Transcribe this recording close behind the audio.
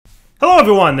Hello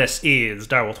everyone, this is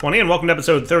Direwolf20 and welcome to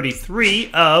episode 33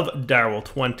 of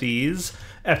Direwolf20's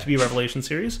FTB Revelation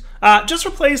series. Just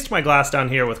replaced my glass down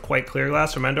here with quite clear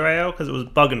glass from Ender.io because it was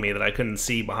bugging me that I couldn't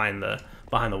see behind the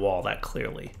wall that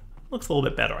clearly. Looks a little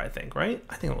bit better, I think, right?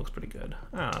 I think it looks pretty good.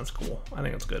 That's cool. I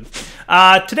think it's good.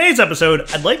 Today's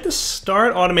episode, I'd like to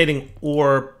start automating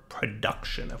ore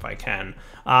production if I can.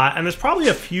 And there's probably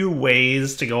a few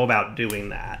ways to go about doing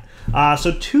that.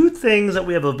 So two things that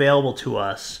we have available to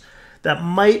us that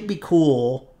might be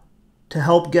cool to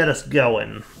help get us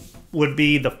going would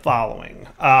be the following.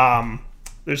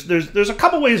 There's a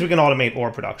couple ways we can automate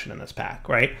ore production in this pack,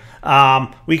 right?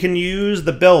 We can use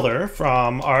the builder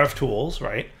from RF Tools,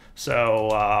 right?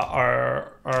 So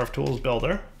our RF Tools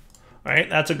builder, right?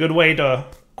 That's a good way to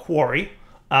quarry.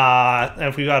 And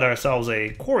if we got ourselves a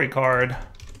quarry card,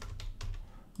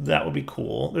 that would be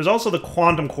cool. There's also the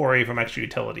quantum quarry from Extra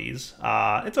Utilities.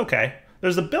 It's okay.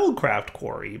 There's the Buildcraft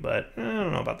quarry, but I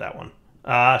don't know about that one.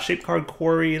 Shape card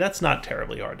quarry, that's not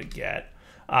terribly hard to get.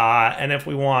 And if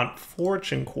we want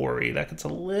fortune quarry, that gets a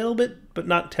little bit, but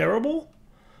not terrible.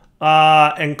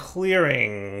 And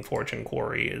clearing fortune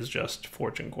quarry is just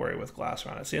fortune quarry with glass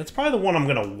around it. See, that's probably the one I'm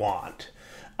gonna want.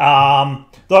 Though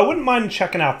I wouldn't mind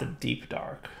checking out the Deep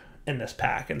Dark in this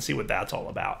pack and see what that's all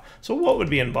about. So what would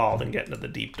be involved in getting to the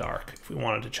Deep Dark if we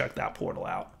wanted to check that portal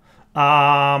out?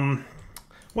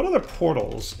 What other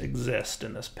portals exist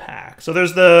in this pack? So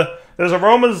there's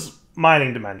Aroma's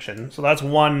mining dimension. So that's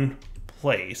one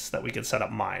place that we could set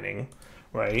up mining,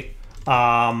 right?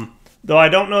 Though I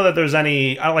don't know that there's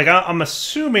any, I'm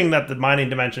assuming that the mining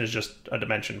dimension is just a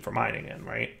dimension for mining in,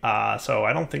 right? So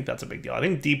I don't think that's a big deal. I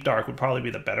think Deep Dark would probably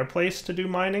be the better place to do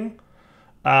mining.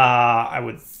 I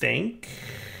would think.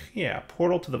 Yeah,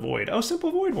 Portal to the Void. Oh,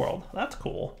 Simple Void World. That's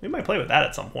cool. We might play with that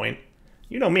at some point.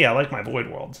 You know me, I like my Void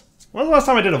Worlds. When was the last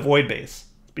time I did a Void base?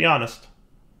 To be honest.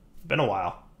 It's been a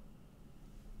while.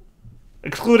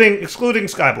 Excluding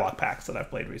Skyblock packs that I've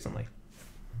played recently.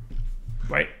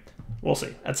 Right? We'll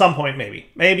see. At some point, maybe.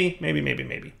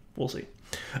 Maybe. We'll see.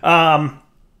 But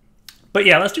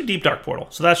yeah, let's do Deep Dark Portal.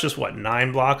 So that's just, what,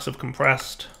 9 blocks of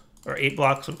compressed? Or 8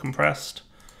 blocks of compressed?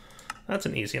 That's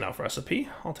an easy enough recipe.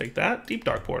 I'll take that. Deep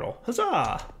Dark Portal.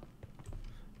 Huzzah!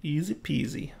 Easy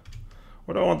peasy.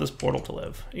 Where do I want this portal to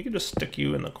live? You can just stick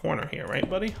you in the corner here, right,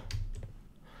 buddy?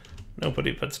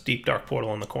 Nobody puts Deep Dark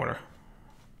Portal in the corner.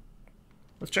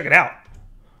 Let's check it out.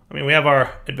 I mean, we have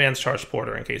our advanced charge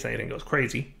porter in case anything goes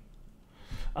crazy.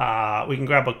 We can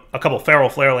grab a couple Feral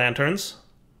Flare Lanterns,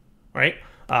 right?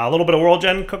 A little bit of World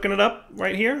Gen cooking it up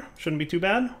right here. Shouldn't be too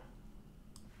bad.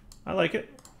 I like it.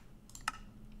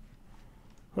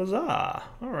 Huzzah.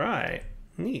 All right.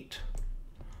 Neat.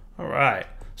 All right.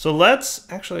 So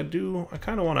let's actually I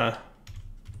kind of want to,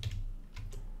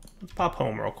 let's pop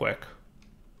home real quick.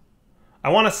 I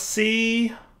want to see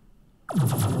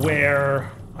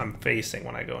where I'm facing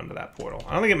when I go into that portal.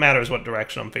 I don't think it matters what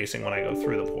direction I'm facing when I go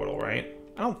through the portal, right?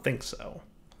 I don't think so.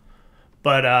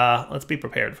 But let's be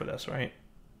prepared for this, right?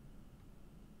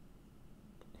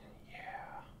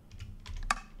 Yeah.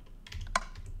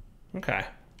 Okay.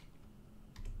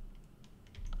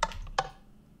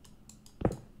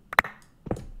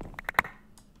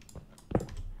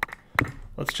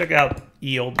 Let's check out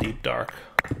Eel Deep Dark.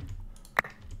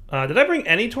 Did I bring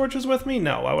any torches with me?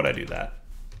 No, why would I do that?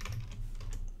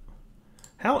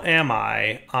 How am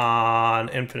I on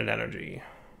infinite energy?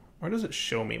 Where does it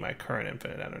show me my current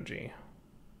infinite energy?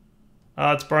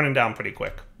 It's burning down pretty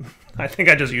quick. I think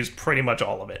I just used pretty much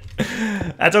all of it.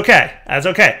 That's okay. That's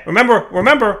okay.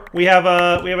 Remember, we have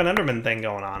an Enderman thing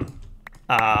going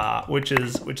on, which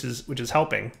is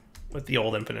helping with the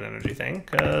old infinite energy thing,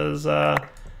 because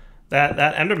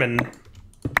that Enderman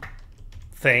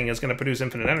thing is going to produce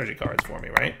infinite energy cards for me,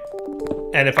 right?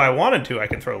 And if I wanted to, I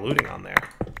could throw looting on there,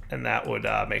 and that would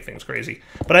make things crazy.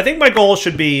 But I think my goal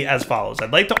should be as follows.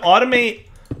 I'd like to automate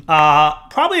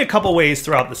probably a couple ways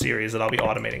throughout the series that I'll be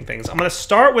automating things. I'm going to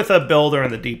start with a builder in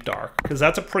the Deep Dark, because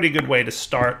that's a pretty good way to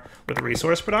start with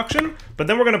resource production, but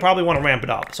then we're going to probably want to ramp it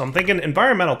up. So I'm thinking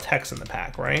environmental tech's in the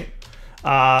pack, right?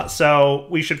 So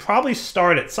we should probably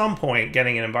start at some point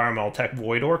getting an environmental tech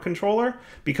void ore controller,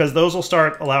 because those will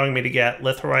start allowing me to get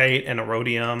litherite and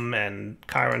erodium and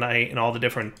chironite and all the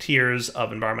different tiers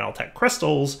of environmental tech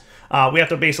crystals. We have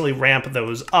to basically ramp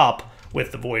those up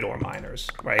with the void ore miners,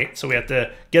 right? So we have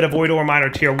to get a void ore miner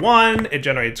tier 1, it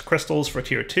generates crystals for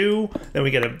tier 2, then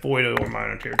we get a void ore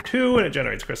miner tier 2, and it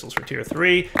generates crystals for tier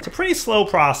 3. It's a pretty slow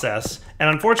process, and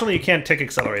unfortunately you can't tick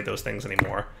accelerate those things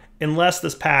anymore. Unless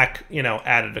this pack, you know,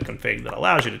 added a config that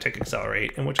allows you to tick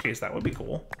accelerate, in which case that would be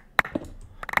cool.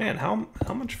 Man, how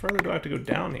much further do I have to go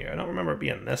down here? I don't remember it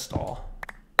being this tall.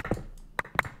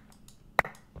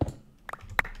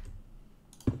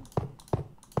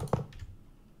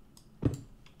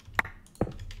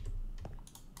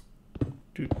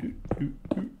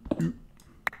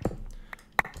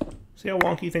 See how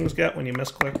wonky things get when you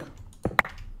misclick?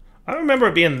 I don't remember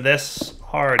it being this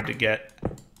hard to get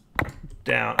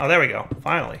down. Oh, there we go.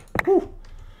 Finally. Whew.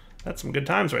 That's some good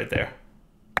times right there.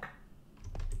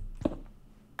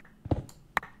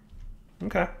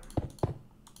 Okay.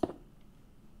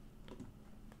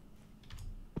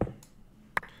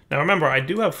 Now remember, I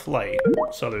do have flight,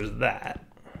 so there's that.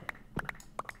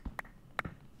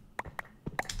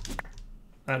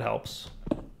 That helps.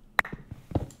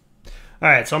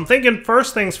 Alright, so I'm thinking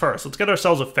first things first. Let's get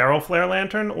ourselves a Feral Flare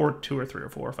Lantern, or 2 or 3 or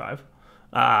 4 or 5.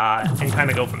 And kind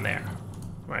of go from there.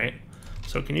 Right?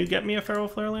 So can you get me a Feral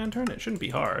Flare Lantern? It shouldn't be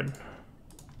hard.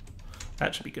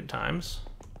 That should be good times.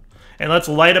 And let's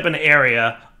light up an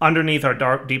area underneath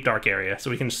our deep dark area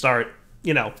so we can start,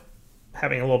 you know,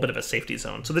 having a little bit of a safety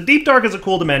zone. So the deep dark is a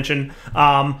cool dimension.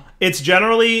 It's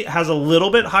generally has a little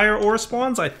bit higher ore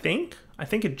spawns, I think. I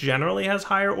think it generally has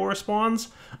higher ore spawns.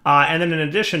 And then in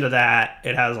addition to that,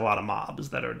 it has a lot of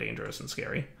mobs that are dangerous and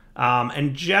scary.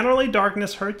 And generally,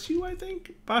 darkness hurts you, I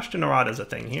think. Bashta Narada is a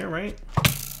thing here, right?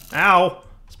 Ow!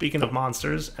 Speaking of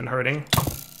monsters and hurting.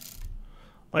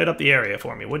 Light up the area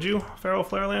for me, would you, Feral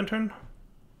Flare Lantern?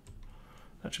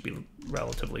 That should be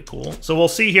relatively cool. So we'll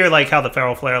see here like how the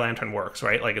Feral Flare Lantern works,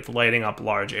 right? Like it's lighting up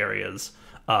large areas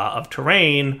of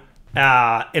terrain in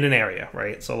an area,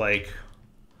 right? So like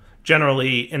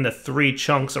generally in the 3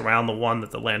 chunks around the one that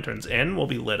the lantern's in will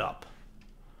be lit up.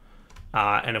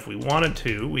 And if we wanted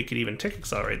to, we could even tick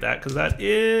accelerate that because that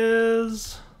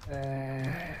is...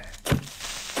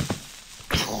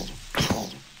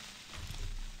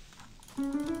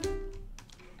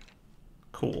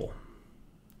 Cool.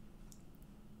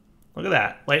 Look at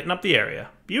that. Lighten up the area.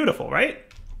 Beautiful, right?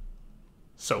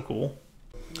 So cool.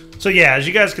 So yeah, as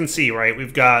you guys can see, right,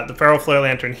 we've got the Feral Flare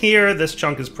Lantern here. This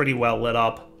chunk is pretty well lit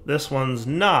up. This one's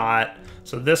not.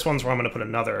 So this one's where I'm going to put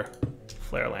another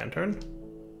Flare Lantern.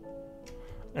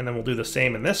 And then we'll do the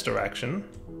same in this direction.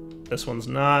 This one's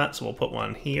not, so we'll put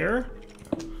one here.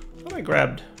 Oh, I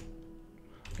grabbed...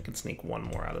 I can sneak one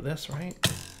more out of this, right?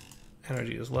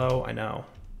 Energy is low, I know.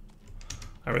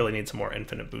 I really need some more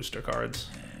infinite booster cards.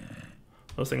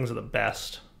 Those things are the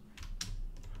best.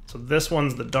 So this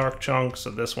one's the dark chunk, so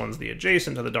this one's the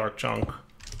adjacent to the dark chunk.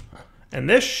 And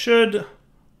this should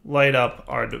light up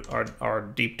our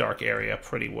deep dark area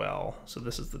pretty well. So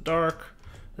this is the dark,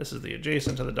 this is the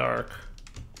adjacent to the dark,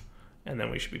 and then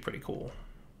we should be pretty cool.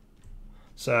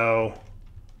 So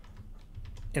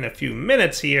in a few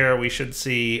minutes here, we should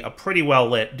see a pretty well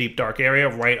lit deep dark area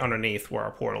right underneath where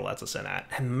our portal lets us in at.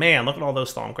 And man, look at all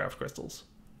those Thaumcraft crystals.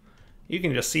 You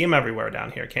can just see them everywhere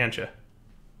down here, can't you?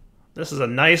 This is a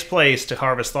nice place to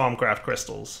harvest Thaumcraft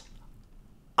crystals.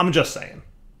 I'm just saying.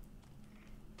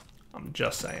 I'm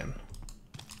just saying.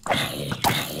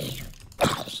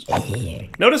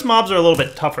 Notice mobs are a little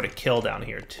bit tougher to kill down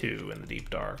here too in the deep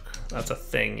dark. That's a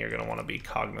thing you're going to want to be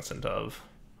cognizant of.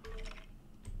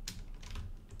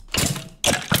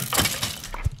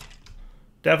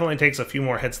 Definitely takes a few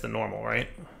more hits than normal, right?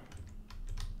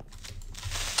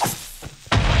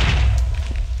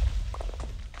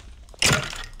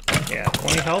 Yeah,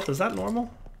 20 health, is that normal?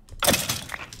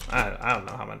 I don't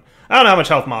know how much. I don't know how much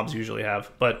health mobs usually have,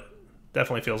 but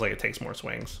definitely feels like it takes more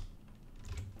swings.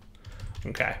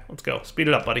 Okay, let's go. Speed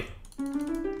it up, buddy.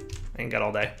 I ain't got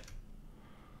all day.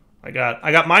 I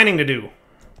got mining to do.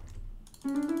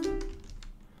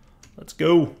 Let's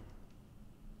go.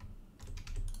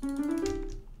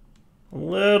 A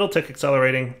little tick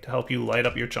accelerating to help you light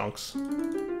up your chunks.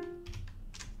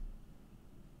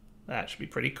 That should be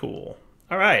pretty cool.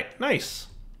 All right, nice.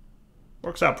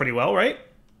 Works out pretty well, right?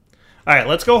 All right,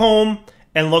 let's go home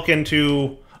and look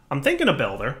into... I'm thinking a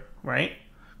builder, right?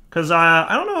 Because I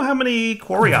don't know how many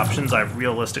quarry options I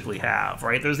realistically have,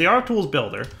 right? There's the ArcTools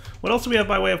builder. What else do we have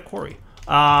by way of quarry?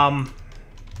 Like,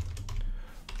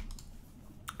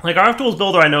 ArcTools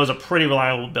builder I know is a pretty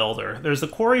reliable builder. There's the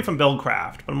quarry from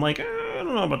Buildcraft, but I'm like, I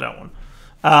don't know about that one.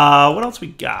 What else we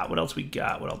got? What else we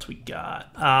got? What else we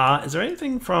got? Is there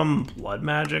anything from Blood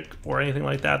Magic or anything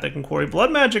like that that can quarry?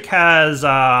 Blood Magic has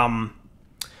a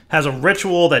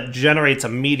ritual that generates a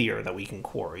meteor that we can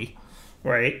quarry,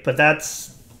 right? But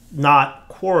that's not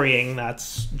quarrying,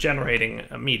 that's generating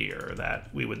a meteor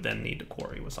that we would then need to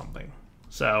quarry with something.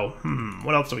 So,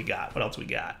 what else do we got? What else we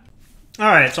got?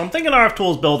 Alright, so I'm thinking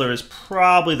ArcTools Builder is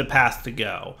probably the path to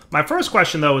go. My first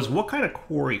question, though, is what kind of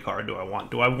quarry card do I want?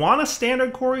 Do I want a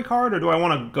standard quarry card, or do I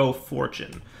want to go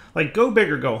Fortune? Like, go big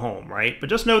or go home, right? But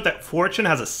just note that Fortune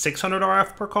has a 600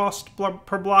 RF per cost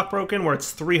per block broken, where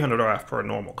it's 300 RF per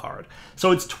normal card.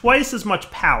 So it's twice as much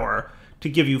power to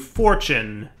give you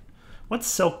Fortune What's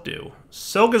Silk do?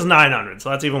 Silk is 900,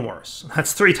 so that's even worse.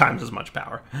 That's 3 times as much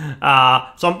power.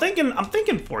 So I'm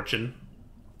thinking Fortune.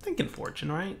 Thinking Fortune,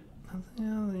 right?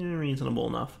 Yeah, reasonable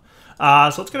enough.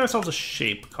 So let's get ourselves a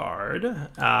shape card,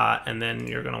 and then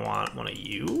you're gonna want one of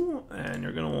you, and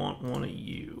you're gonna want one of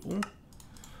you,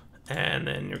 and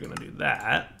then you're gonna do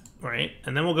that, right?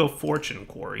 And then we'll go Fortune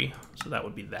Quarry. So that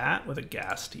would be that with a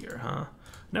gas tier, huh?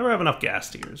 Never have enough gas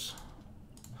tiers.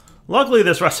 Luckily,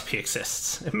 this recipe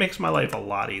exists. It makes my life a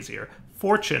lot easier.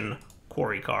 Fortune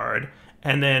Quarry card,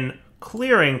 and then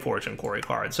clearing Fortune Quarry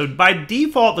cards. So by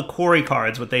default, the Quarry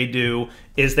cards, what they do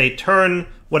is they turn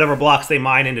whatever blocks they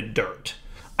mine into dirt.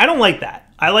 I don't like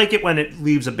that. I like it when it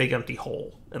leaves a big empty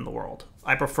hole in the world.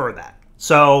 I prefer that.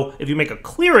 So if you make a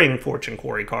clearing Fortune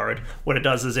Quarry card, what it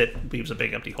does is it leaves a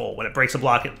big empty hole. When it breaks a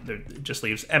block, it just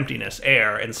leaves emptiness,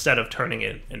 air, instead of turning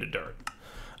it into dirt.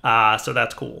 So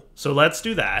that's cool. So let's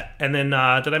do that. And then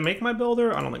did I make my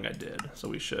builder? I don't think I did. So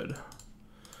we should.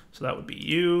 So that would be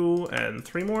you and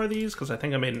 3 more of these, because I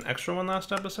think I made an extra one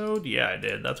last episode. Yeah, I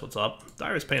did. That's what's up.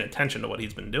 Dyer's paying attention to what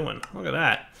he's been doing. Look at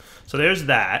that. So there's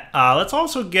that. Let's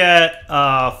also get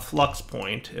a flux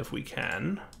point if we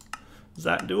can. Is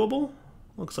that doable?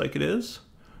 Looks like it is.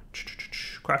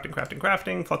 Crafting, crafting,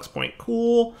 crafting. Flux point,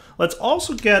 cool. Let's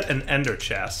also get an ender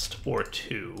chest or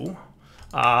 2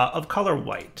 of color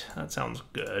white. That sounds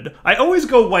good. I always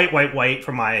go white, white, white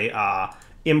for my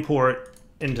import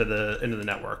into the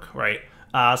network, right?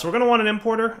 So we're gonna want an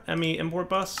importer, ME import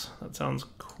bus. That sounds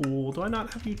cool. Do I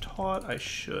not have you taught? I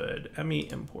should. ME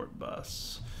import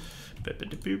bus. Beep,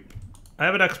 beep, beep, beep. I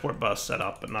have an export bus set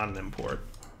up, but not an import.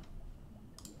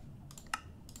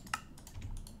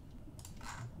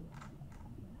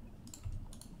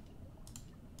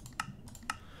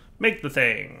 Make the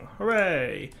thing.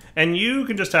 Hooray. And you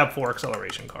can just have 4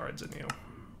 acceleration cards in you.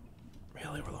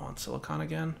 Really? We're low on silicon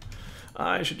again?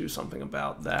 I should do something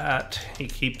about that. He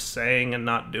keeps saying and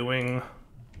not doing.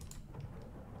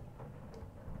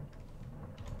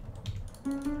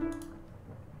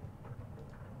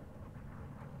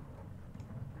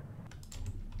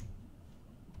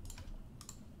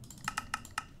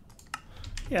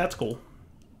 Yeah, that's cool.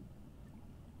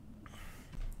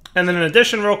 And then in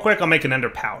addition, real quick, I'll make an ender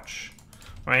pouch.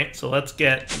 Right? So let's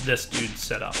get this dude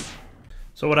set up.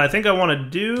 So what I think I want to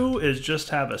do is just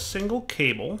have a single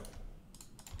cable,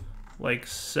 like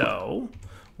so,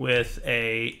 with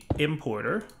a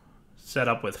importer set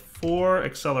up with 4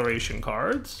 acceleration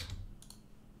cards.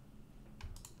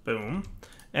 Boom.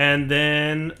 And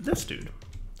then this dude.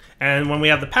 And when we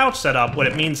have the pouch set up, what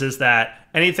it means is that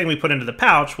anything we put into the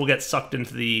pouch will get sucked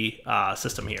into the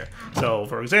system here. So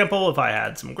for example, if I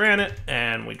had some granite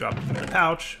and we drop it into the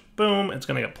pouch, boom, it's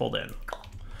gonna get pulled in.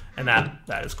 And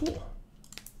that is cool.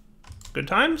 Good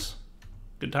times?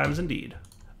 Good times indeed.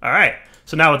 All right,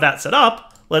 so now with that set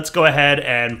up, let's go ahead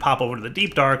and pop over to the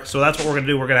Deep Dark. So that's what we're gonna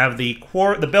do. We're gonna have the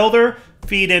builder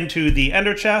feed into the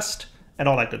ender chest and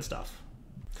all that good stuff.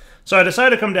 So I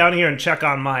decided to come down here and check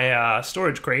on my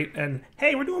storage crate, and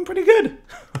hey, we're doing pretty good.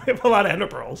 We have a lot of ender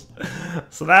pearls.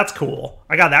 So that's cool.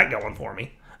 I got that going for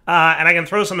me. And I can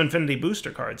throw some infinity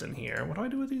booster cards in here. What do I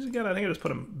do with these again? I think I just put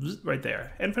them right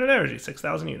there. Infinite energy,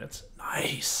 6,000 units.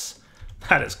 Nice.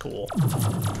 That is cool.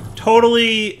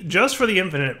 Totally, just for the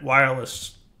infinite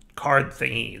wireless card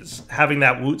thingies, having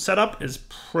that Woot setup is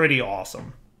pretty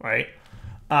awesome, right?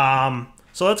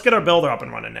 So let's get our builder up and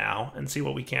running now and see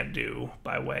what we can do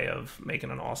by way of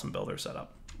making an awesome builder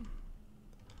setup.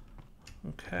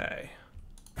 Okay.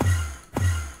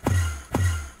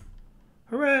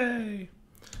 Hooray!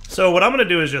 So what I'm going to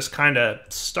do is just kind of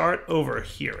start over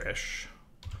here-ish.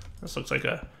 This looks like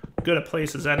a good a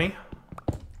place as any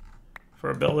for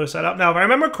a builder setup. Now, if I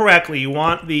remember correctly, you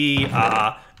want the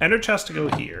ender chest to go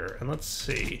here. And let's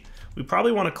see. We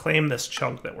probably want to claim this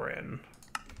chunk that we're in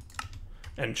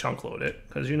and chunk load it,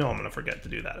 because you know I'm going to forget to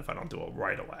do that if I don't do it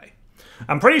right away.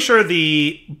 I'm pretty sure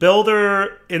the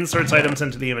builder inserts items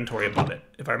into the inventory above it,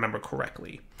 if I remember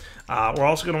correctly. We're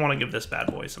also going to want to give this bad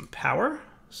boy some power.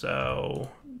 So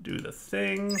do the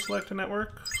thing, select a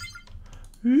network.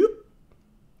 Whoop.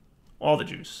 All the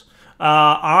juice.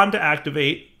 On to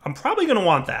activate. I'm probably going to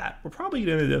want that. We're probably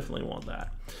going to definitely want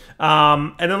that.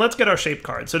 And then let's get our shape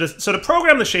card. So to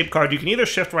program the shape card, you can either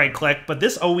shift right click, but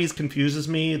this always confuses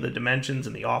me, the dimensions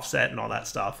and the offset and all that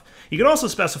stuff. You can also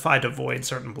specify to void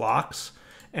certain blocks.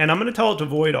 And I'm going to tell it to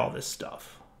void all this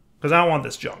stuff, because I don't want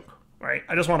this junk, right?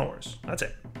 I just want ores. That's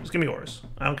it. Just give me ores.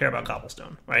 I don't care about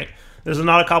cobblestone, right? This is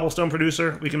not a cobblestone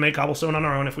producer. We can make cobblestone on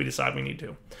our own if we decide we need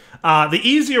to. The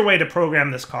easier way to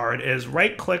program this card is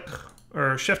right click,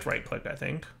 or shift right click, I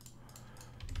think.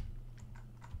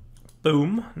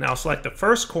 Boom. Now select the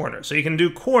first corner. So you can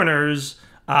do corners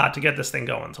to get this thing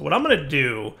going. So what I'm going to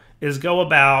do is go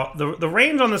about, the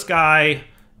range on this guy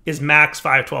is max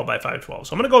 512 by 512.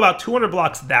 So I'm going to go about 200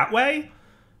 blocks that way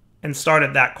and start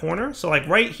at that corner. So like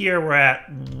right here, we're at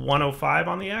 105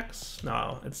 on the X.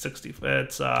 No, it's 60.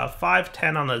 It's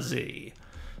 510 on the Z.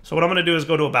 So what I'm going to do is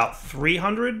go to about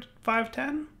 300,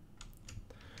 510.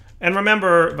 And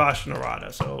remember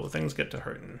Vashnarada, so things get to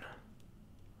hurting.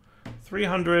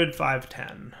 300,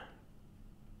 510.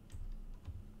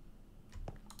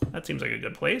 That seems like a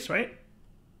good place, right?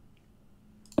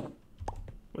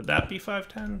 Would that be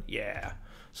 510? Yeah.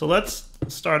 So let's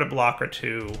start a block or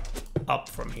two up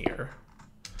from here.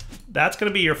 That's going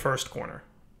to be your first corner.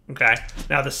 Okay.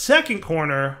 Now the second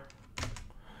corner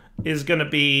is going to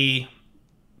be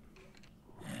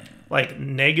like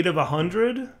negative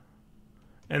 100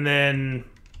 and then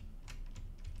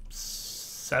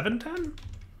 710?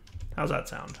 How's that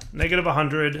sound? Negative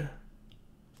 100,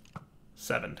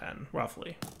 710,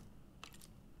 roughly.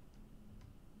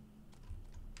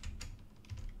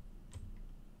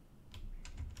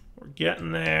 We're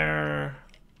getting there.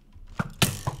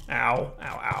 Ow, ow,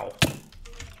 ow.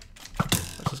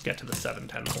 Let's just get to the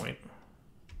 710 point.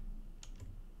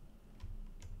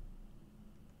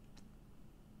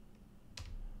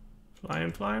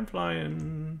 Flying, flying,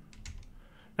 flying.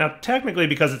 Now, technically,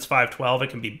 because it's 512, it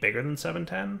can be bigger than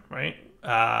 710, right?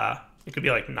 It could be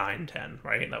like 910,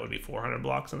 right? That would be 400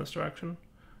 blocks in this direction.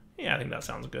 Yeah, I think that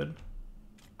sounds good.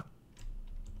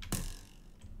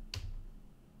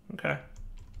 Okay.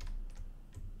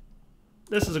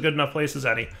 This is a good enough place as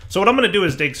any. So what I'm going to do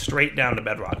is dig straight down to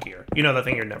bedrock here. You know the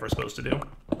thing you're never supposed to do?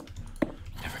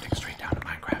 Never dig straight down to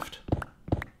Minecraft.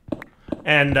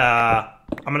 And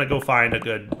I'm going to go find a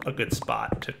good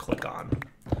spot to click on.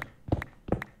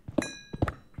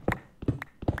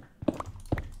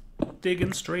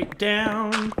 Digging straight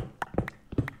down.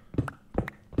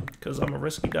 Because I'm a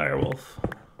risky direwolf.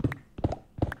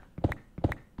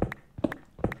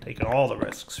 Taking all the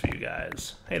risks for you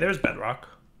guys. Hey, there's bedrock.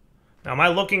 Now, am I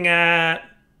looking at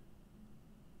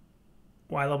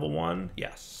Y level 1?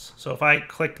 Yes. So if I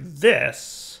click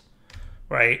this,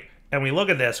 right, and we look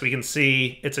at this, we can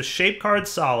see it's a shape card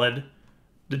solid.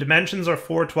 The dimensions are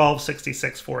 412,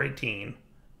 66, 418,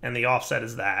 and the offset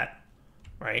is that,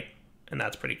 right? And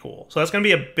that's pretty cool. So that's going to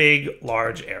be a big,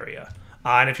 large area.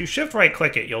 And if you shift right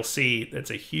click it, you'll see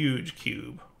it's a huge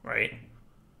cube, right?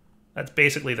 That's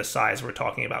basically the size we're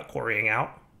talking about quarrying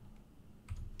out.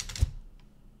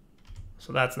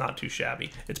 So that's not too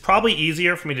shabby. It's probably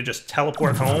easier for me to just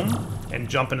teleport home and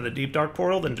jump into the deep dark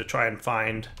portal than to try and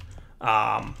find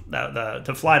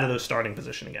to fly to the starting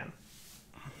position again.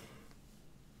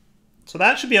 So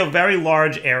that should be a very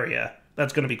large area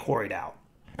that's going to be quarried out.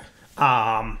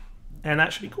 And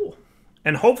that should be cool.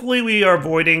 And hopefully we are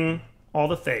avoiding all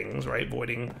the things, right?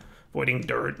 Avoiding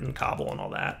dirt and cobble and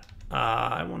all that.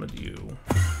 I wanted you.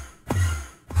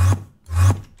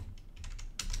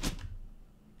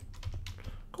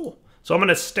 Cool. So I'm going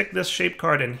to stick this shape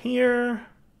card in here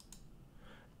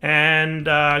and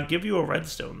give you a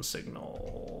redstone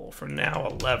signal. For now,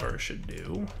 a lever should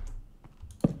do.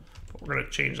 But we're going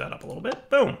to change that up a little bit.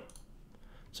 Boom.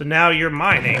 So now you're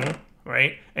mining,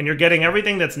 right? And you're getting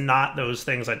everything that's not those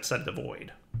things I said to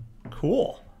avoid.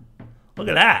 Cool. Look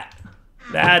at that.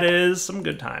 That is some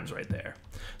good times right there.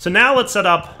 So now let's set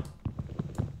up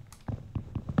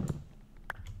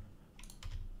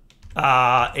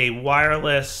a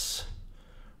wireless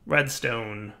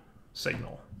redstone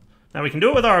signal. Now we can do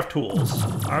it with RF Tools.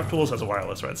 RF Tools has a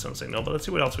wireless redstone signal, but let's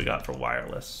see what else we got for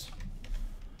wireless.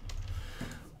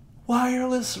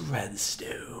 Wireless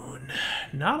redstone.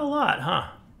 Not a lot, huh?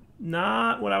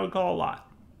 Not what I would call a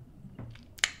lot.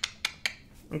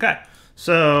 Okay,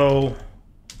 so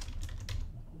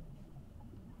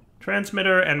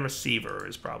transmitter and receiver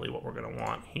is probably what we're going to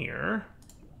want here.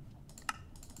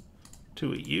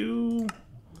 2 of you,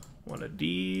 1 of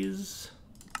these,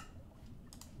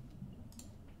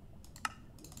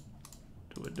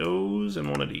 2 of those, and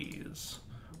 1 of these.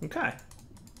 Okay.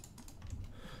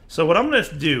 So what I'm going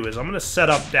to do is I'm going to set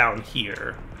up down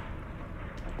here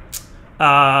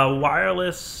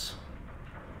wireless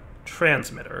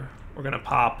transmitter. We're going to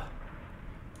pop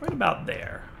right about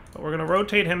there. But we're going to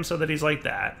rotate him so that he's like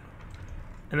that.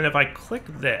 And then if I click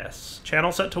this,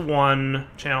 channel set to 1,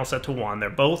 channel set to 1. They're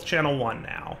both channel 1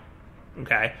 now.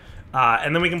 Okay?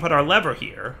 And then we can put our lever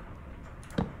here.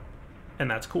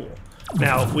 And that's cool.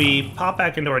 Now, if we pop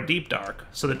back into our deep dark,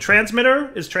 so the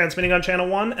transmitter is transmitting on channel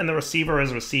 1, and the receiver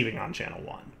is receiving on channel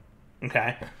 1.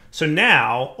 Okay? So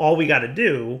now, all we got to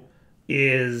do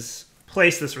is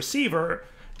place this receiver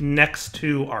next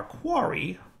to our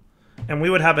quarry, and we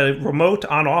would have a remote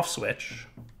on-off switch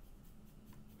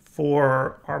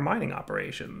for our mining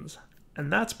operations. And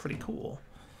that's pretty cool.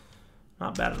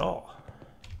 Not bad at all.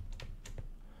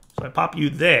 So I pop you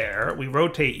there. We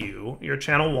rotate you. You're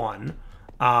channel 1.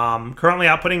 Currently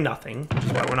outputting nothing, which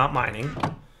is why we're not mining.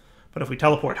 But if we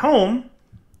teleport home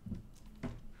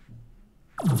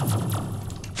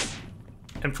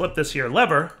and flip this here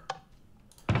lever,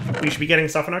 we should be getting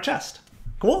stuff in our chest.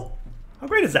 Cool? How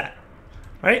great is that?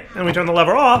 Right? And we turn the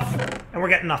lever off, and we're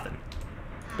getting nothing.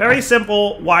 Very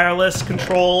simple wireless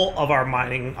control of our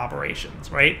mining operations,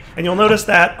 right? And you'll notice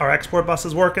that our export bus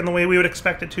is working the way we would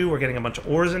expect it to. We're getting a bunch of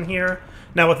ores in here.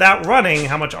 Now, with that running,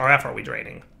 how much RF are we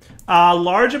draining? A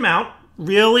large amount,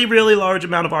 really, really large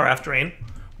amount of RF drain.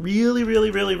 Really, really,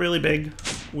 really, really big.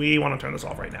 We want to turn this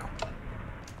off right now.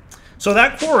 So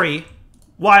that quarry,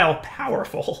 while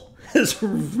powerful, is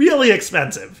really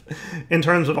expensive in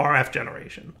terms of RF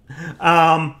generation.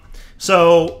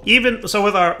 So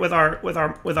with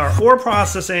our ore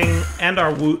processing and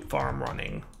our woot farm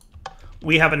running,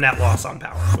 we have a net loss on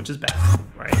power, which is bad,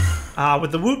 right?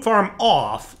 With the woot farm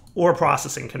off, ore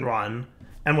processing can run,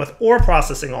 and with ore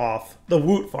processing off, the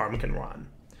woot farm can run.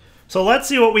 So let's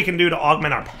see what we can do to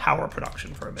augment our power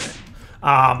production for a minute,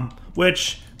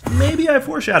 which maybe I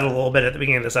foreshadowed a little bit at the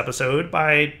beginning of this episode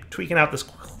by tweaking out this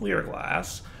clear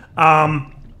glass.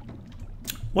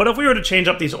 What if we were to change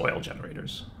up these oil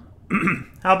generators?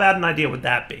 How bad an idea would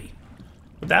that be?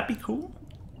 Would that be cool?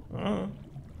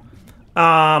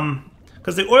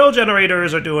 Because the oil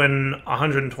generators are doing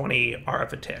 120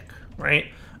 RF a tick,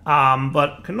 right?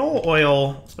 But canola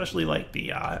oil, especially like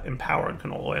the empowered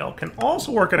canola oil, can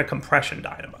also work in a compression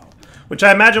dynamo, which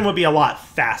I imagine would be a lot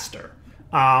faster.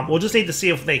 We'll just need to see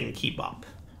if they can keep up,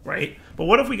 right? But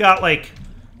what if we got like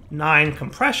 9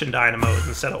 compression dynamos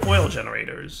instead of oil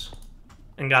generators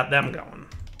and got them going,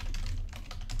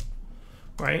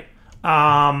 right?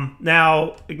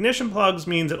 Now, ignition plugs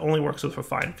means it only works with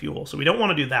refined fuel, so we don't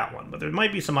want to do that one, but there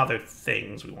might be some other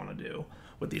things we want to do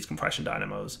with these compression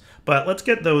dynamos. But let's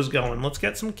get those going. Let's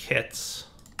get some kits.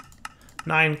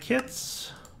 9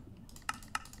 kits.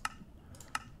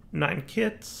 9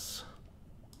 kits.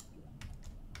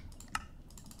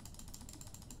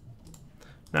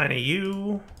 9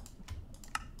 AU.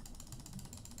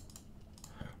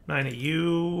 9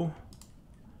 AU.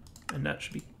 And that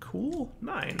should be cool.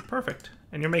 9. Perfect.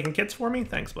 And you're making kits for me?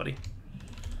 Thanks, buddy.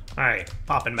 Alright,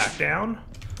 popping back down.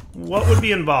 What would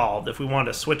be involved if we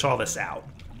wanted to switch all this out,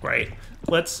 right?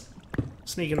 Let's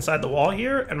sneak inside the wall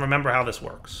here and remember how this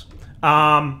works.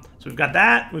 So we've got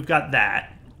that, we've got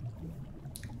that.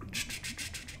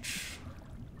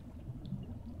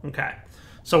 Okay,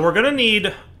 so we're gonna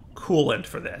need coolant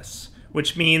for this,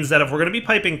 which means that if we're gonna be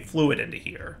piping fluid into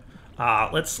here,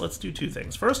 let's do 2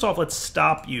 things. First off, let's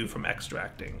stop you from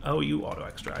extracting. Oh, you auto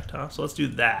extract, huh? So let's do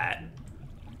that.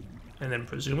 And then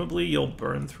presumably you'll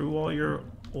burn through all your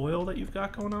oil that you've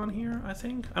got going on here, I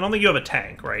think. I don't think you have a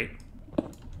tank, right?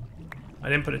 I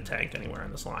didn't put a tank anywhere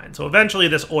in this line. So eventually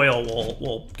this oil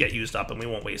will get used up and we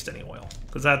won't waste any oil.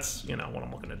 Because that's, you know, what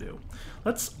I'm looking to do.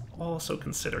 Let's also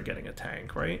consider getting a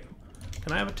tank, right?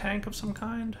 Can I have a tank of some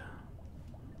kind?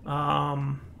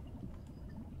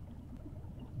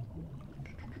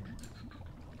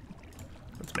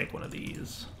 Let's make one of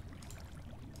these.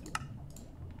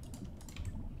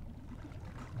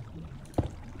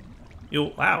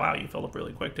 Wow, you filled up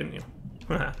really quick, didn't you?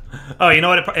 Oh, you know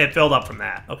what? It filled up from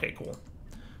that. Okay, cool.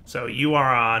 So you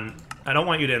are on... I don't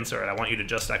want you to insert. I want you to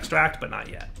just extract, but not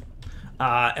yet.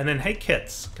 And then, hey,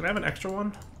 kits. Can I have an extra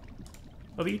one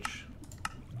of each?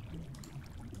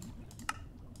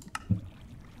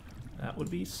 That would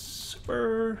be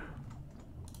super...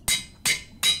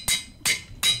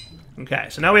 Okay,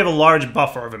 so now we have a large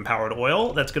buffer of empowered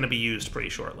oil that's going to be used pretty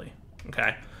shortly.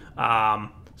 Okay.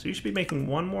 So you should be making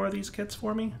 1 more of these kits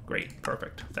for me? Great,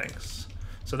 perfect, thanks.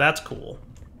 So that's cool.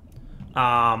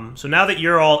 So now that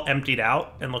you're all emptied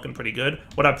out and looking pretty good,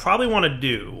 what I probably want to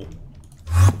do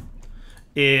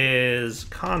is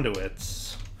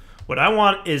conduits. What I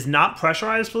want is not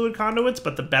pressurized fluid conduits,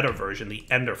 but the better version, the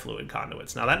ender fluid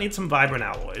conduits. Now that needs some vibrant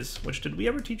alloys, which did we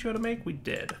ever teach you how to make? We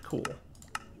did, cool.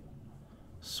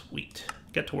 Sweet.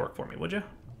 Get to work for me, would you?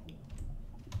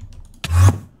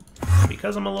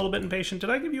 Because I'm a little bit impatient, did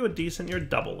I give you a decent? You're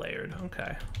double layered.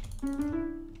 Okay.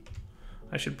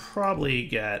 I should probably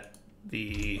get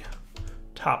the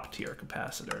top tier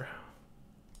capacitor.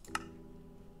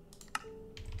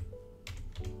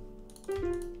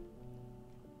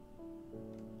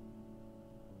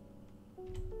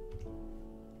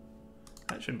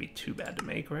 That shouldn't be too bad to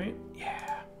make, right?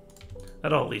 Yeah.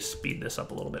 That'll at least speed this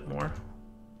up a little bit more.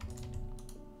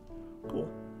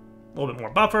 Cool. A little bit more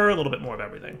buffer, a little bit more of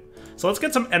everything. So let's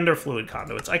get some ender fluid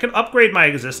conduits. I can upgrade my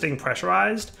existing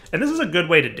pressurized, and this is a good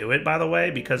way to do it, by the way,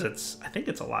 because I think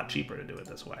it's a lot cheaper to do it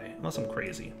this way, unless I'm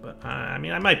crazy. But I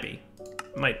mean, I might be.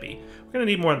 Might be. We're gonna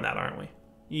need more than that, aren't we?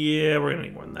 Yeah, we're gonna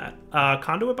need more than that.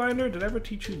 Conduit binder, did I ever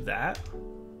teach you that?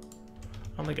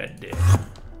 I don't think I did.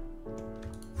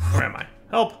 Where am I?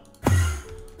 Help!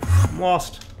 I'm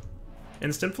lost.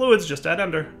 Instant fluids, just add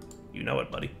ender. You know it,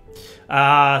 buddy.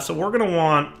 So we're gonna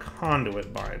want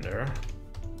conduit binder.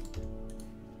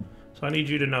 So I need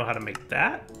you to know how to make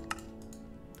that.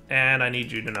 And I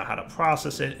need you to know how to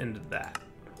process it into that.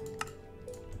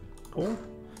 Cool.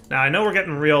 Now I know we're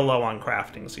getting real low on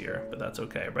craftings here, but that's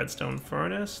okay. Redstone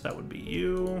furnace, that would be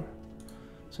you.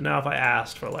 So now if I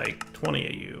asked for like 20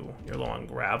 of you, you're low on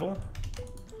gravel.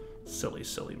 Silly,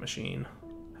 silly machine.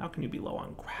 How can you be low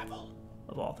on gravel,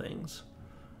 of all things?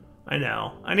 I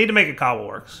know. I need to make a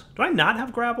cobbleworks. Do I not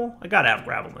have gravel? I gotta have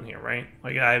gravel in here, right?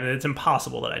 Like, it's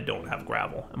impossible that I don't have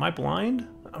gravel. Am I blind?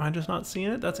 Am I just not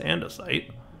seeing it? That's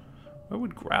andesite. Where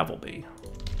would gravel be?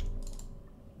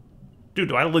 Dude,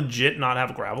 do I legit not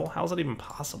have gravel? How is that even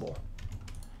possible?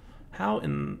 How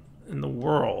in the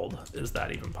world is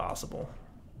that even possible?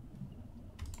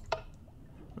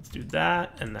 Let's do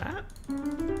that and that.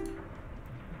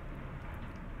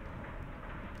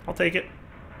 I'll take it.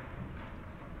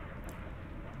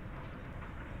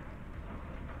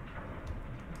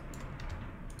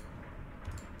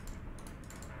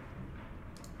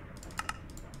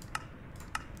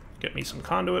 Get me some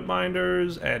conduit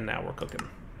binders, and now we're cooking.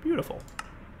 Beautiful.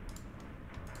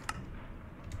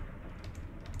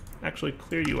 Actually,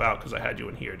 clear you out because I had you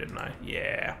in here, didn't I?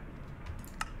 Yeah.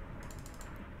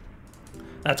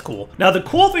 That's cool. Now, the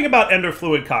cool thing about ender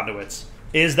fluid conduits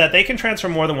is that they can transfer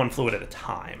more than one fluid at a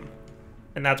time.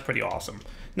 And that's pretty awesome.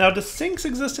 Now, do sinks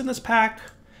exist in this pack?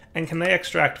 And can they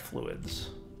extract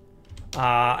fluids?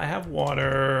 I have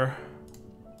water.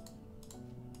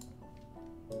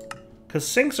 Because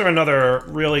sinks are another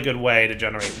really good way to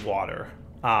generate water.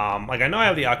 Like, I know I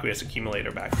have the aqueous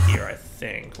accumulator back here, I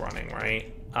think, running,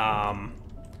 right? I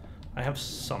have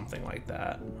something like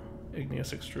that.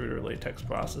 Igneous extruder, latex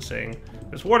processing.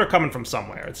 There's water coming from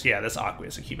somewhere. It's, yeah, this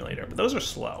aqueous accumulator. But those are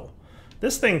slow.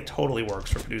 This thing totally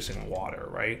works for producing water,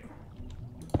 right?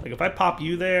 Like, if I pop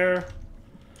you there,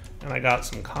 and I got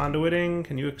some conduiting,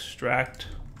 can you extract?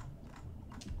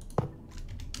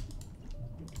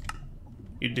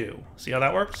 You do. See how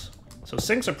that works? So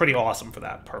sinks are pretty awesome for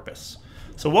that purpose.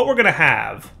 So what we're going to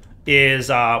have is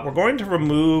we're going to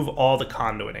remove all the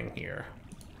conduiting here.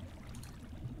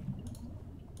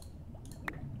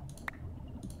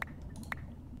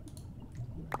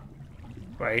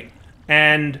 Right?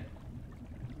 And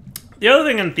the other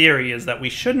thing in theory is that we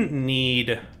shouldn't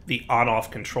need the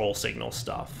on-off control signal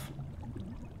stuff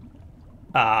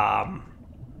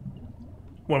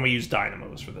when we use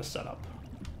dynamos for this setup.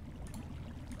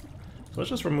 So let's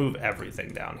just remove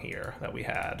everything down here that we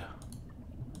had.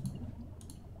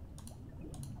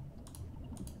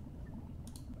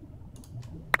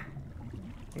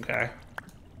 Okay.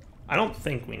 I don't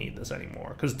think we need this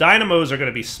anymore, because dynamos are going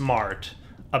to be smart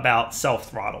about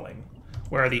self-throttling,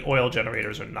 where the oil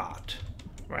generators are not,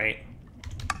 right?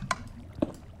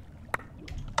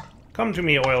 Come to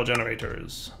me, oil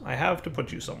generators. I have to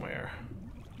put you somewhere.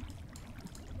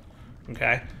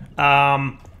 Okay.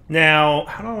 Now,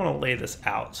 how do I want to lay this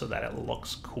out so that it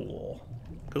looks cool?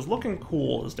 Because looking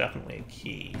cool is definitely a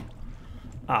key.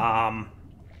 I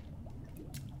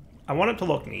want it to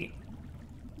look neat.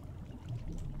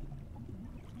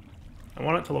 I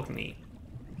want it to look neat,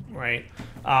 right?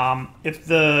 If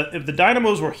the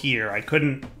dynamos were here, I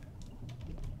couldn't.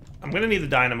 I'm gonna need the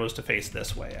dynamos to face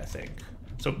this way, I think.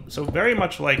 So very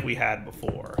much like we had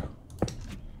before,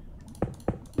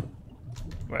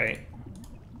 right?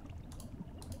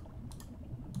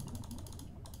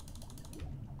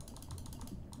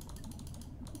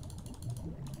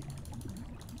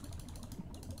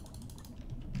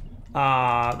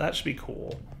 That should be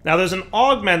cool. Now, there's an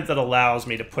augment that allows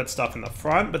me to put stuff in the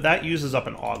front, but that uses up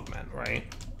an augment, right?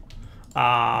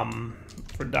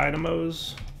 For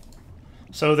dynamos.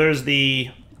 So there's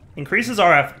the increases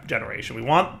RF generation. We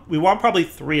want probably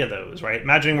 3 of those, right?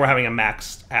 Imagining we're having a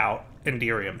maxed out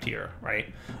Enderium tier,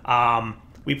 right?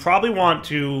 We probably want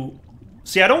to...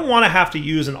 See, I don't want to have to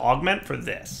use an augment for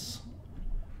this,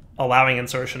 allowing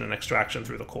insertion and extraction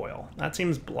through the coil. That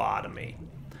seems blah to me.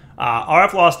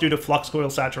 RF loss due to flux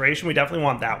coil saturation, we definitely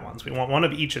want that one. So we want one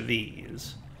of each of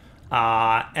these.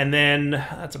 And then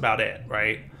that's about it,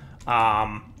 right?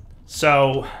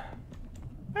 So,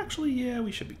 actually, yeah,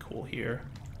 we should be cool here.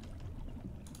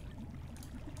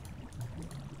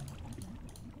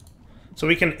 So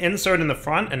we can insert in the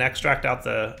front and extract out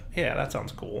the... Yeah, that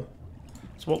sounds cool.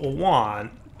 So what we'll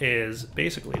want is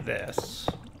basically this.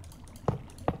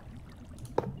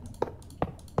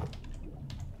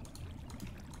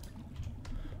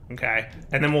 Okay,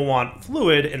 and then we'll want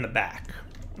fluid in the back.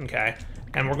 Okay,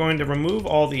 and we're going to remove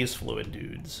all these fluid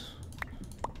dudes.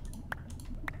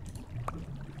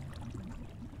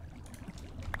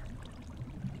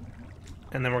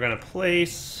 And then we're going to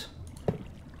place...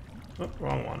 Oh,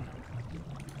 wrong one.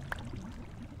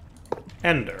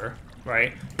 Ender,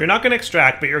 right? You're not going to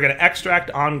extract, but you're going to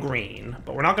extract on green.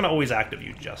 But we're not going to always active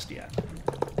you just yet.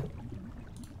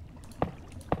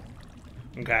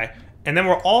 Okay? And then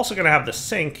we're also going to have the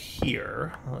sink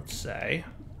here, let's say.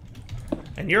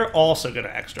 And you're also going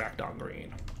to extract on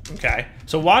green. Okay?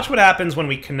 So watch what happens when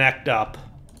we connect up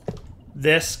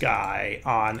this guy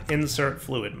on insert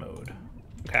fluid mode.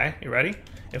 Okay, you ready?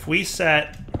 If we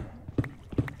set...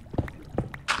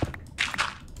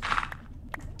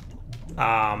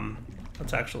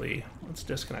 let's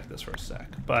disconnect this for a sec.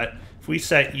 But if we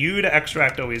set you to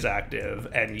extract always active,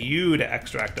 and you to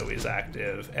extract always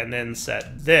active, and then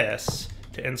set this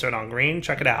to insert on green,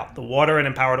 check it out. The water and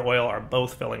empowered oil are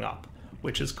both filling up,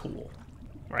 which is cool,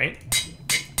 right?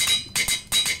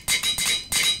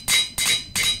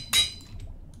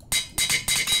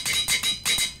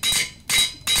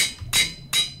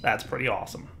 That's pretty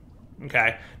awesome.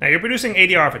 Okay, now you're producing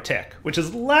ADR per tick, which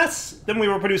is less than we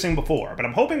were producing before, but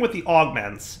I'm hoping with the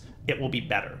augments, it will be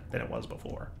better than it was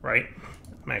before, right?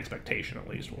 My expectation, at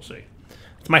least, we'll see.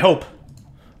 It's my hope.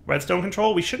 Redstone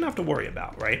control, we shouldn't have to worry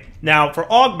about, right? Now, for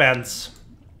augments,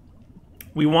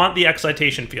 we want the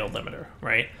excitation field limiter,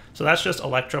 right? So that's just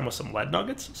electrum with some lead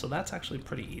nuggets, so that's actually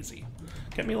pretty easy.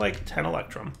 Get me like 10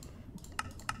 electrum.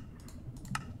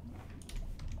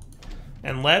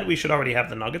 And lead, we should already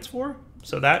have the nuggets for.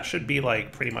 So that should be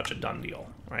like pretty much a done deal,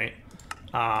 right?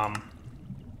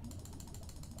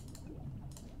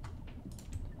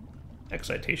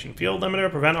 Excitation field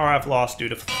limiter, prevent RF loss due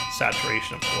to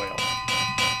saturation of oil.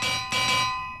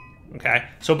 Okay,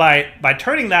 so by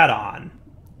turning that on,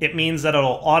 it means that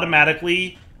it'll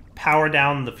automatically power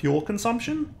down the fuel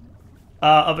consumption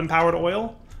of empowered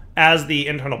oil as the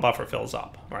internal buffer fills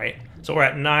up, right? So we're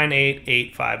at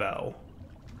 98850.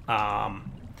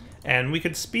 And we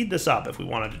could speed this up if we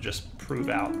wanted to just prove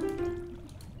out.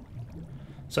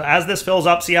 So as this fills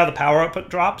up, see how the power output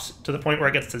drops to the point where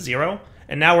it gets to 0?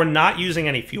 And now we're not using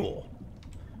any fuel.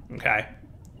 Okay.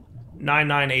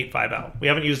 99850. We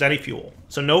haven't used any fuel.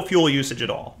 So no fuel usage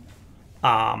at all.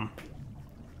 And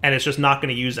it's just not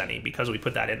going to use any because we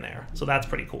put that in there. So that's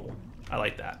pretty cool. I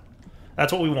like that.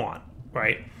 That's what we want,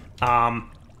 right?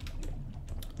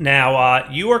 Now,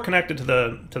 you are connected to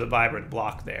the vibrant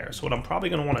block there. So what I'm probably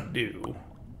going to want to do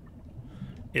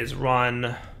is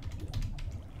run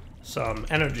some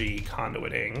energy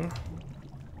conduiting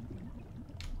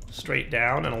straight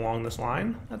down and along this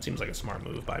line. That seems like a smart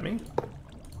move by me.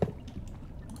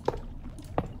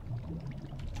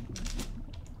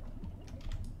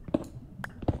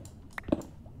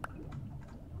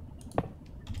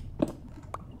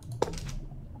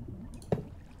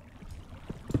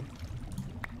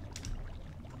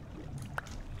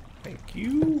 Thank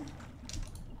you.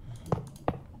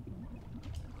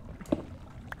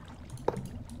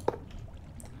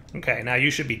 Okay, now you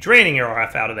should be draining your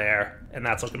RF out of there, and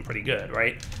that's looking pretty good,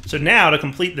 right? So now, to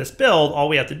complete this build, all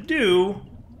we have to do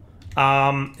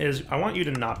is... I want you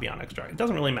to not be on extract. It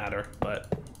doesn't really matter,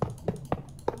 but...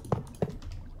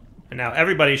 And now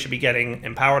everybody should be getting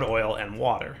empowered oil and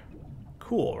water.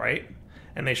 Cool, right?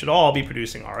 And they should all be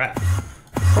producing RF.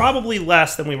 Probably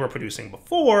less than we were producing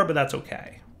before, but that's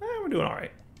okay. We're doing all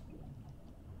right.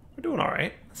 We're doing all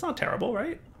right. It's not terrible,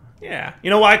 right? Yeah. You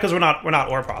know why? Because we're not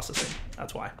ore processing.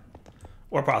 That's why.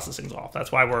 Ore processing's off.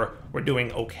 That's why we're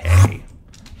doing okay.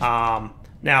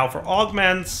 Now for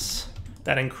augments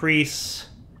that increase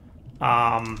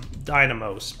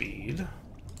dynamo speed,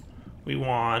 we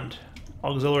want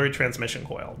auxiliary transmission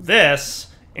coil. This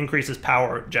increases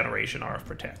power generation RF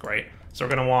per tick, right? So we're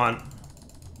gonna want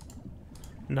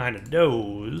 9 of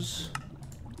those.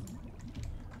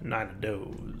 9 of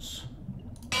those.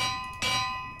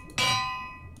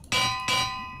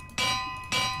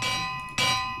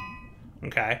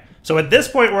 Okay, so at this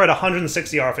point we're at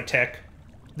 160 RF a tick.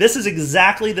 This is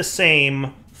exactly the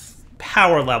same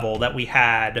power level that we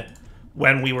had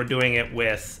when we were doing it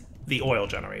with the oil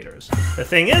generators. The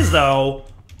thing is, though,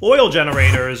 oil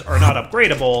generators are not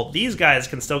upgradable. These guys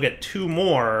can still get 2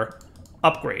 more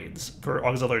upgrades for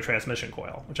auxiliary transmission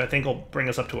coil, which I think will bring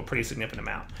us up to a pretty significant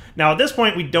amount. Now, at this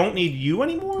point, we don't need you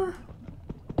anymore.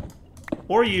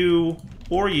 Or you,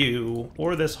 or you,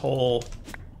 or this whole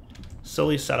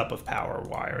silly setup of power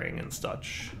wiring and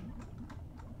such.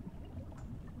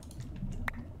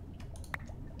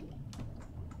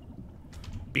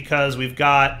 Because we've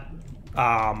got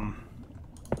the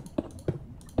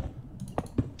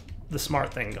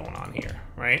smart thing going on here,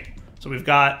 right? So we've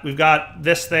got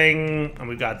this thing, and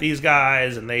we've got these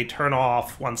guys, and they turn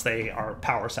off once they are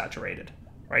power saturated,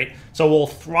 right? So we'll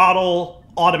throttle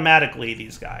automatically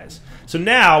these guys. So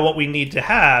now what we need to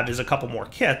have is a couple more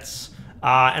kits,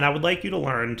 and I would like you to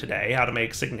learn today how to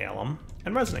make signalum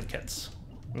and resonant kits,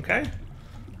 okay?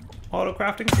 Auto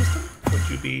crafting system, would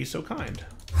you be so kind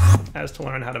as to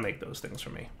learn how to make those things for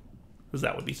me? Because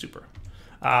that would be super.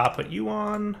 Put you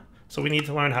on. So we need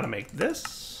to learn how to make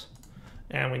this,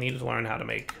 and we need to learn how to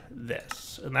make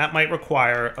this. And that might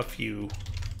require a few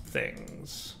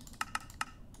things.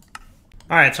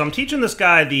 All right, so I'm teaching this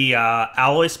guy the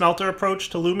alloy smelter approach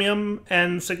to lumium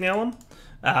and signalum,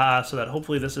 so that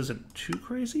hopefully this isn't too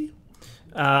crazy.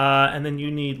 And then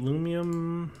you need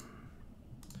lumium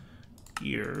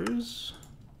gears.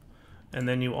 And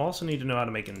then you also need to know how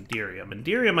to make inderium.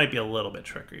 Inderium might be a little bit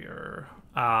trickier.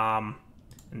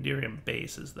 Inderium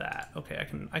base is that. Okay,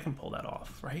 I can pull that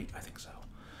off, right? I think so.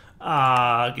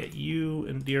 Get you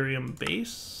inderium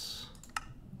base.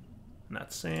 And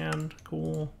that's sand,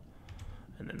 cool.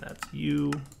 And then that's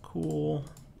you, cool.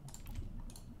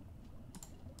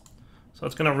 So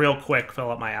it's gonna real quick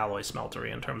fill up my alloy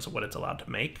smeltery in terms of what it's allowed to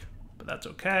make, but that's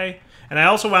okay. And I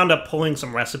also wound up pulling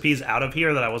some recipes out of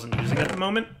here that I wasn't using at the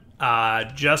moment,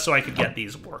 just so I could get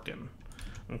these working.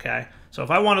 Okay, so if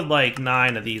I wanted like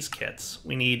 9 of these kits,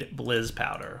 we need blizz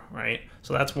powder, right?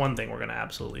 So that's one thing we're gonna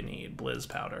absolutely need, blizz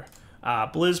powder.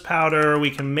 Blizz powder we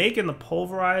can make in the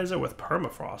pulverizer with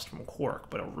permafrost from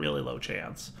Quark, but a really low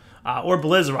chance. Or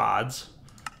blizz rods.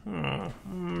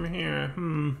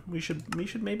 We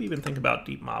should maybe even think about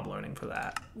deep mob learning for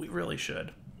that. We really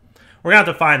should. We're gonna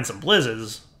have to find some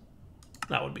blizzes.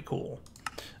 That would be cool.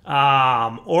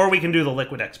 Or we can do the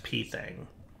liquid XP thing,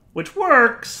 which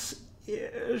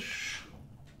works-ish.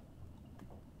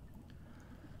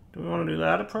 Do we want to do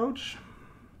that approach?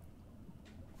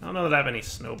 I don't know that I have any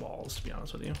snowballs, to be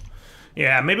honest with you.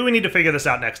 Yeah, maybe we need to figure this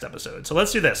out next episode. So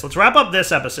let's do this. Let's wrap up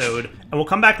this episode, and we'll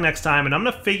come back next time, and I'm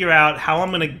going to figure out how I'm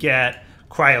going to get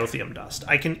cryothium dust.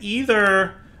 I can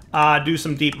either do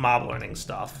some deep mob learning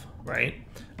stuff, right?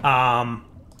 And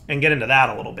get into that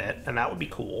a little bit, and that would be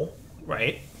cool,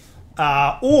 right?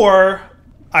 Or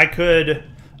I could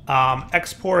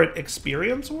export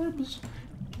experience orbs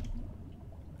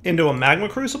into a magma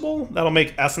crucible. That'll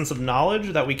make essence of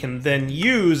knowledge that we can then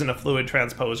use in a fluid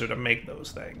transposer to make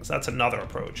those things. That's another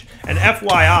approach. And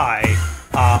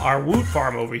FYI, our Woot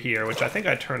farm over here, which I think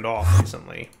I turned off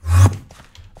recently,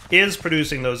 is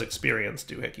producing those experience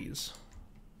doohickeys.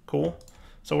 Cool.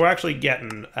 So we're actually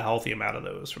getting a healthy amount of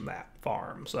those from that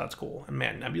farm, so that's cool. And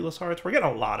man, nebulous hearts, we're getting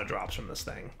a lot of drops from this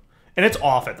thing. And it's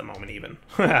off at the moment even.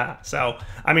 So,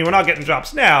 I mean, we're not getting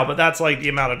drops now, but that's like the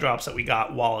amount of drops that we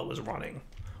got while it was running,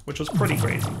 which was pretty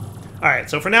crazy. All right,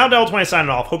 so for now, Del20 signing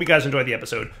off. Hope you guys enjoyed the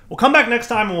episode. We'll come back next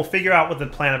time and we'll figure out what the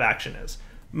plan of action is.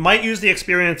 Might use the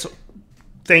experience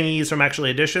thingies from actually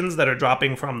additions that are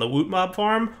dropping from the Woot mob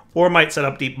farm, or might set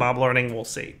up deep mob learning. We'll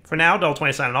see. For now,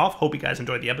 Del20 signing off. Hope you guys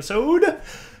enjoyed the episode.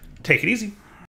 Take it easy.